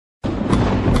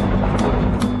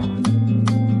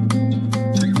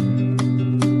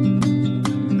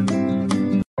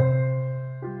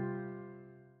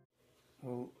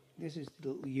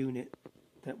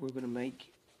we're going to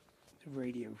make the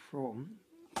radio from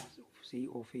is obviously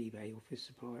off eBay, off this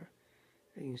supplier.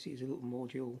 And you can see it's a little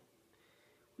module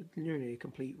with nearly a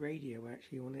complete radio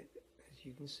actually on it. As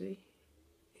you can see,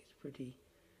 it's pretty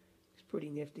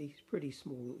nifty. It's a pretty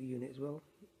small little unit as well.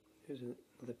 There's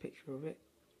another picture of it.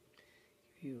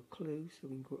 Give you a clue, so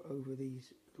we can go over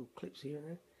these little clips here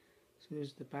now. So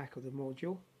there's the back of the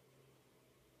module.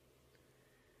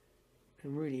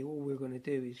 And really all we're going to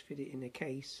do is fit it in a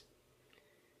case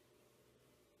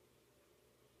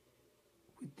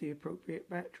with the appropriate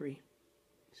battery.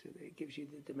 So that it gives you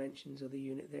the dimensions of the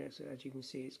unit there. So as you can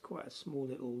see, it's quite a small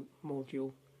little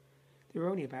module. They're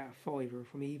only about a £5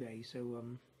 from eBay, so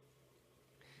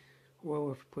well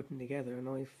worth putting together.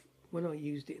 And when I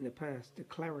used it in the past, the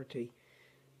clarity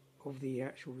of the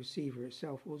actual receiver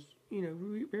itself was, you know,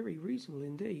 very reasonable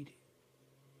indeed.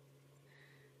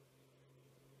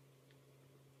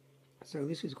 So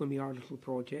this is going to be our little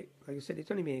project. Like I said,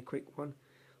 it's only been a quick one.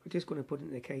 I'm just going to put it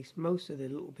in the case. Most of the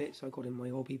little bits I got in my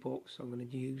hobby box I'm going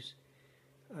to use,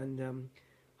 and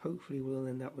hopefully we'll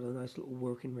end up with a nice little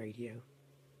working radio.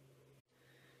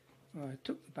 I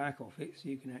took the back off it so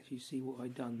you can actually see what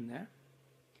I've done there.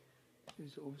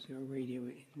 There's obviously a radio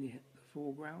in the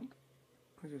foreground.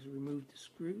 I just removed the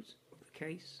screws of the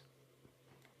case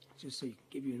just so you can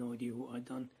give you an idea of what I've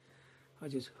done. I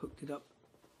just hooked it up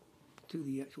to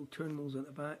the actual terminals at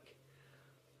the back.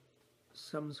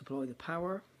 Some supply the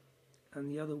power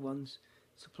and the other ones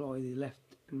supply the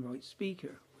left and right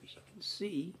speaker, which you can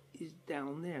see is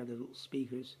down there, the little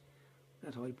speakers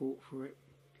that I bought for it.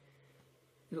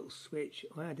 The little switch,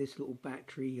 I had this little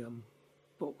battery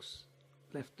box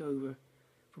left over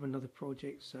from another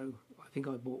project, so I think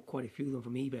I bought quite a few of them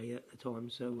from eBay at the time,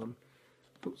 so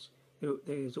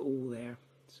there's all there,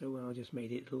 so I just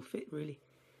made it a little fit really.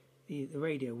 The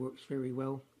radio works very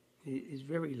well. It is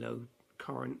very low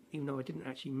current, even though I didn't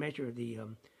actually measure the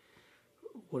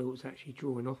what it was actually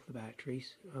drawing off the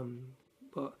batteries,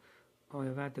 but I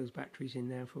have had those batteries in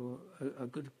there for a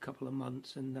good couple of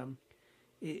months, and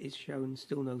it is showing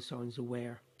still no signs of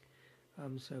wear,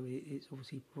 so it's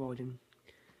obviously providing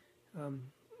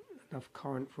enough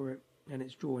current for it, and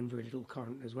it's drawing very little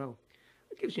current as well.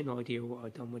 It gives you an idea of what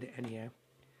I've done with it anyhow.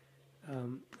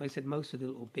 Like I said, most of the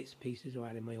little bits and pieces I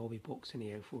had in my hobby box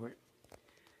anyhow for it.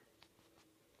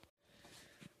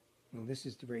 Well, this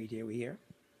is the radio here.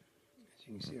 As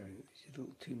you can see, these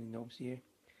little tuning knobs here.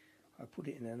 I put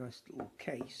it in a nice little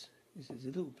case. This is a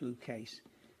little blue case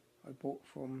I bought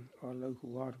from our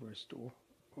local hardware store,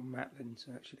 from Matlins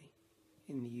actually,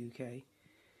 in the UK.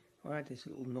 I had this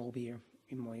little knob here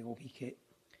in my hobby kit.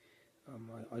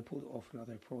 I pulled it off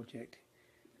another project,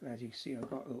 and as you can see, I've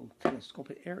got a little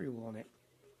telescopic aerial on it.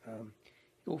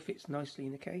 It all fits nicely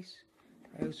in the case.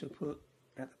 I also put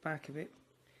at the back of it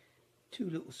two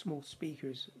little small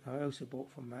speakers I also bought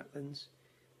from Matlins.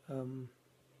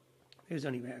 It was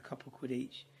only about a couple of quid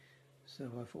each,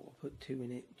 so I thought I'd put two in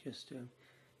it just to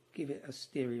give it a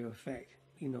stereo effect.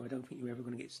 You know, I don't think you're ever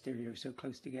going to get stereo so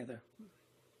close together.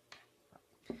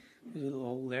 There's a little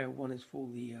hole there. One is for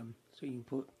the so you can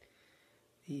put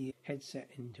the headset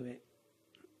into it.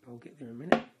 I'll get there in a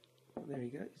minute. Oh, there you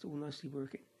go. It's all nicely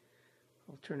working.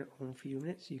 I'll turn it on for you a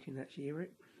minute so you can actually hear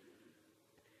it.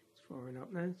 It's firing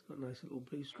up now. It's got a nice little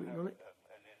blue screen on it.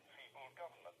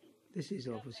 This is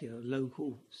obviously a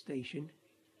local station.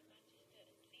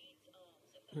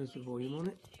 There's the volume on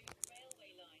it.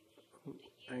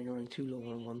 I ain't going too long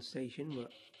on one station, but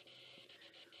I'm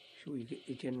sure you get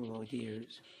the general idea.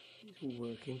 It's all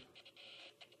working.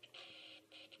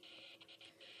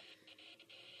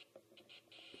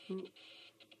 I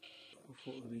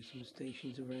thought there'd be some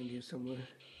stations around here somewhere.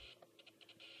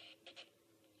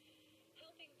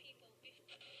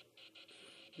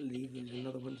 I believe there's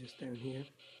another one just down here.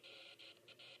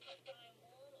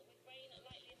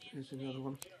 There's another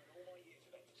one.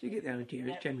 So you get down here,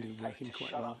 it's generally working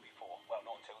quite well.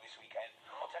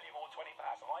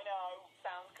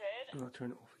 And I'll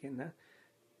turn it off again now.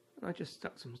 And I just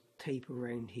stuck some tape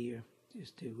around here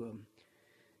just to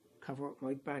cover up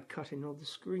my bad cutting of the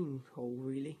screen hole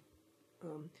really.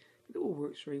 But it all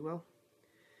works very well.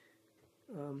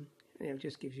 And it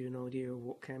just gives you an idea of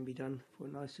what can be done for a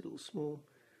nice little small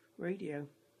radio.